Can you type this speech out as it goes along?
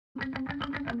Time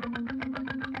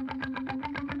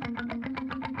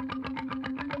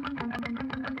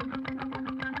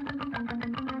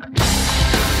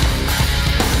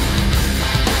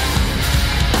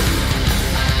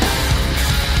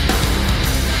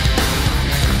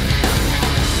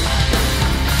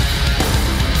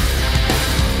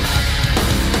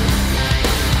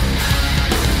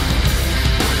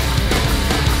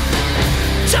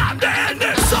to end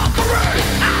this suffering.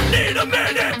 I need a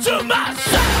minute to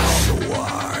myself, so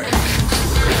I can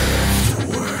drift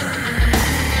away.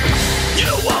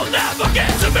 You will never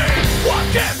get to me. What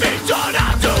can be done,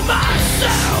 I'll do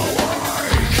myself, so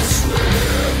I can slip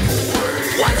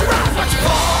away. What's around, what's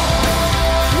fall?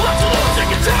 What's losing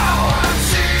control?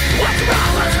 What's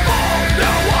around, what's fall?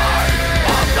 No one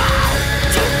about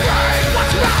to break.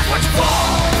 What's around, what's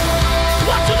fall?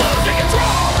 What's losing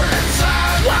control?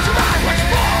 What's around, what's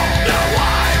fall? No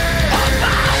one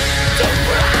about to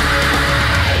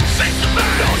break. Face the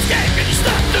burn, no escape, can you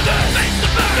step to this? Face the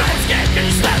burn, no escape, can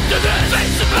you step to this?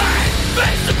 Face the pain,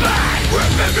 face the pain,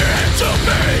 ripping me into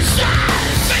pieces.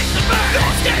 Face the burn, no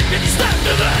escape, can you step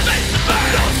to this? Face the burn,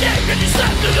 no escape, can you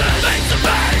step to this? Face the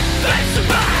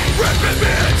pain, ripping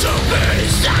me into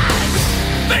pieces.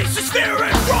 Face the fear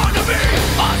in front of me,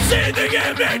 I see the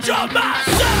image of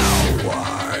myself, so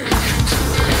I can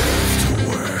drift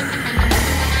away.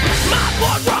 My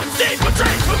blood runs deep,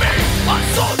 betrays for me. A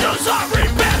soldier's heart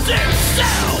repairs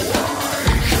himself, so I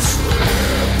can slip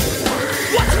away.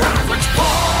 What's around, what's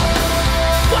fall?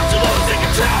 What's losing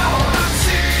control?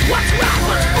 What's around,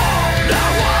 what's fall? No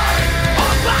one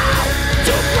about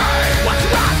to break. What's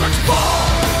around, what's fall?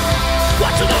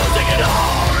 What's losing it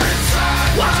all?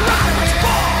 What's around, what's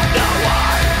fall? No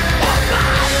one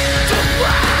about to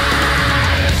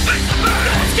break. Face the burn,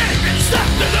 no escape, can you step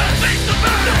to this? Face the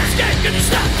burn, no escape, can you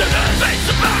step to this? Face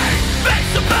the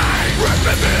pain,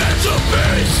 ripping me into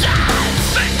pieces.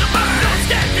 Face the burn, no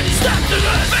escape, can you step to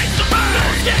this? Face the burn, no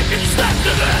escape, can you step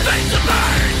to this? Face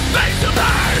the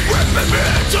pain, ripping me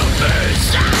into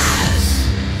pieces.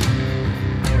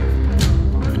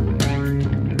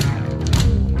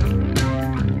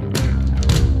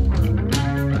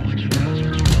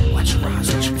 Watch you rise,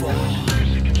 watch you fall.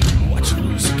 Watch you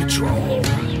losing control.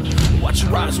 Watch you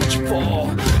rise, watch you fall.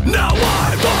 Now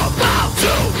I'm about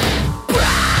to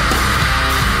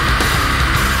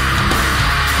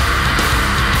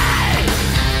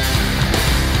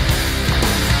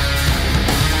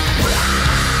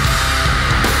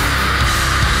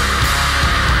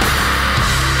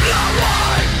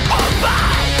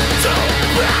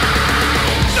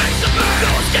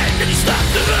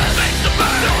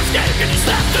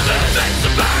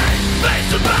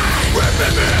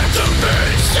ripping me into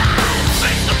pieces.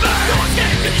 Face the burn, no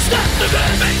escape, can you step to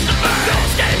this? Face the burn, no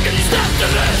escape, can you step to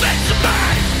this?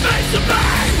 Face the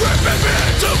pain, ripping me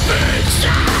into